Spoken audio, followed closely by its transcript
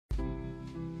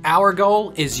Our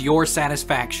goal is your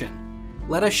satisfaction.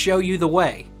 Let us show you the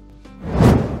way.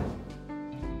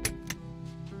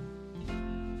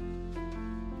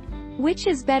 Which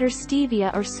is better,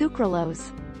 stevia or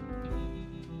sucralose?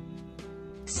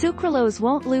 Sucralose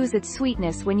won't lose its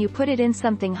sweetness when you put it in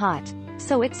something hot,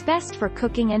 so it's best for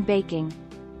cooking and baking.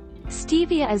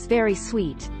 Stevia is very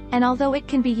sweet, and although it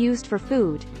can be used for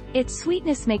food, its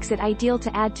sweetness makes it ideal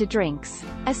to add to drinks,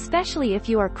 especially if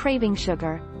you are craving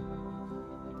sugar.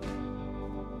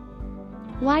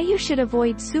 Why you should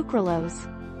avoid sucralose?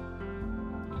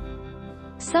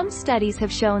 Some studies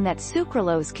have shown that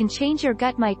sucralose can change your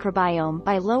gut microbiome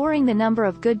by lowering the number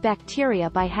of good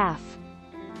bacteria by half.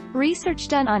 Research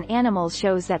done on animals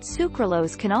shows that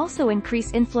sucralose can also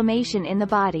increase inflammation in the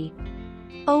body.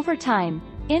 Over time,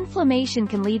 inflammation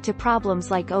can lead to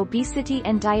problems like obesity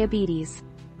and diabetes.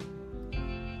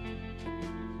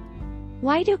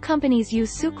 Why do companies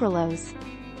use sucralose?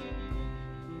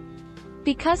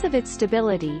 Because of its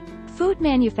stability, food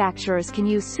manufacturers can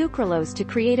use sucralose to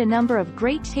create a number of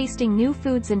great-tasting new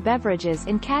foods and beverages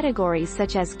in categories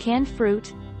such as canned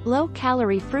fruit,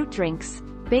 low-calorie fruit drinks,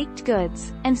 baked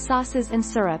goods, and sauces and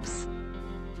syrups.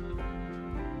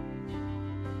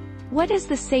 What is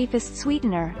the safest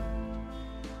sweetener?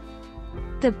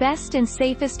 The best and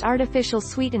safest artificial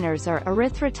sweeteners are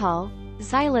erythritol,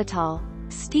 xylitol,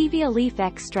 stevia leaf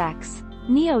extracts,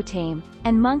 neotame,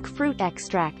 and monk fruit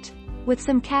extract, with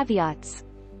some caveats.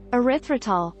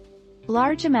 Erythritol.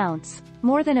 Large amounts,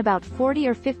 more than about 40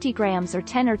 or 50 grams or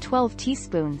 10 or 12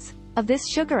 teaspoons, of this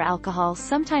sugar alcohol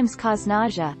sometimes cause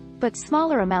nausea, but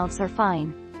smaller amounts are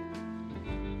fine.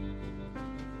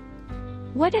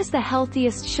 What is the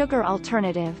healthiest sugar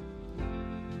alternative?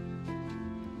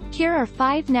 Here are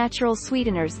 5 natural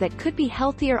sweeteners that could be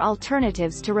healthier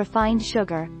alternatives to refined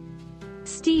sugar.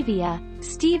 Stevia.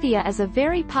 Stevia is a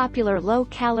very popular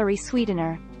low-calorie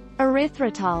sweetener.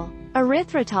 Erythritol.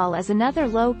 Erythritol is another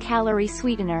low-calorie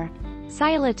sweetener.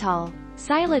 Xylitol.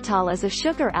 Xylitol is a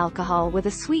sugar alcohol with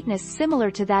a sweetness similar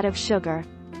to that of sugar.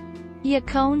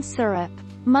 Yacon syrup.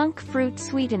 Monk fruit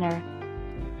sweetener.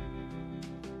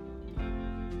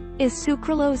 Is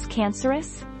sucralose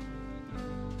cancerous?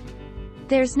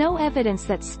 There's no evidence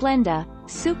that Splenda,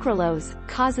 sucralose,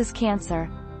 causes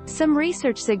cancer. Some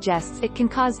research suggests it can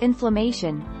cause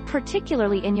inflammation,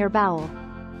 particularly in your bowel.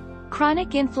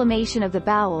 Chronic inflammation of the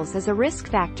bowels is a risk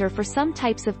factor for some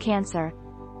types of cancer.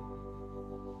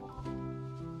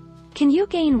 Can you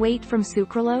gain weight from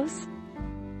sucralose?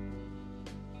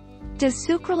 Does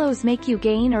sucralose make you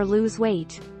gain or lose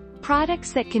weight?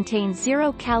 Products that contain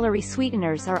zero-calorie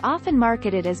sweeteners are often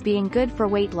marketed as being good for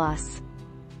weight loss.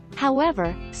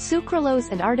 However,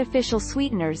 sucralose and artificial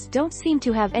sweeteners don't seem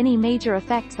to have any major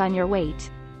effects on your weight.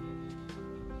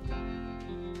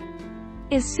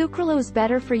 Is sucralose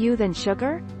better for you than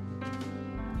sugar?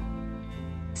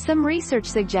 Some research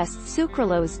suggests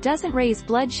sucralose doesn't raise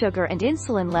blood sugar and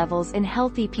insulin levels in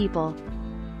healthy people.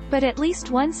 But at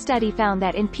least one study found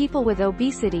that in people with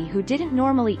obesity who didn't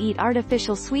normally eat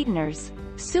artificial sweeteners,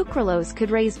 sucralose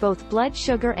could raise both blood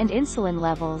sugar and insulin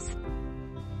levels.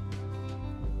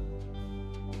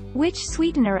 Which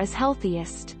sweetener is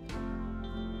healthiest?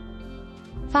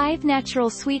 5 natural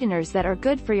sweeteners that are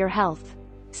good for your health.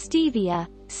 Stevia.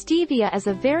 Stevia is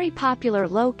a very popular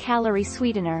low-calorie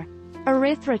sweetener.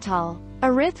 Erythritol.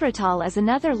 Erythritol is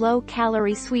another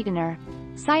low-calorie sweetener.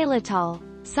 Xylitol.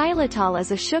 Xylitol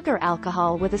is a sugar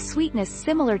alcohol with a sweetness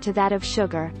similar to that of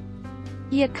sugar.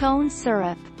 Yacon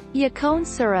syrup. Yacon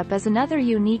syrup is another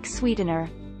unique sweetener.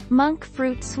 Monk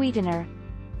fruit sweetener.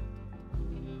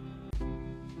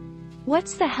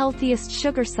 What's the healthiest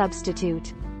sugar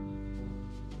substitute?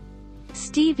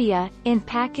 Stevia, in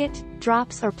packet,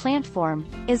 drops or plant form,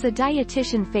 is a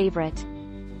dietitian favorite.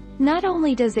 Not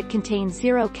only does it contain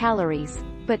 0 calories,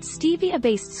 but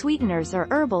stevia-based sweeteners are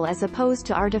herbal as opposed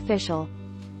to artificial.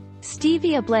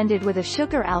 Stevia blended with a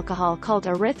sugar alcohol called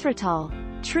erythritol,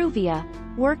 truvia,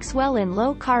 works well in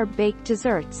low-carb baked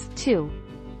desserts, too.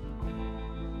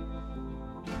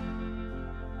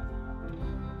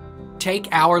 Take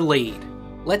our lead.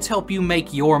 Let's help you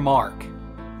make your mark.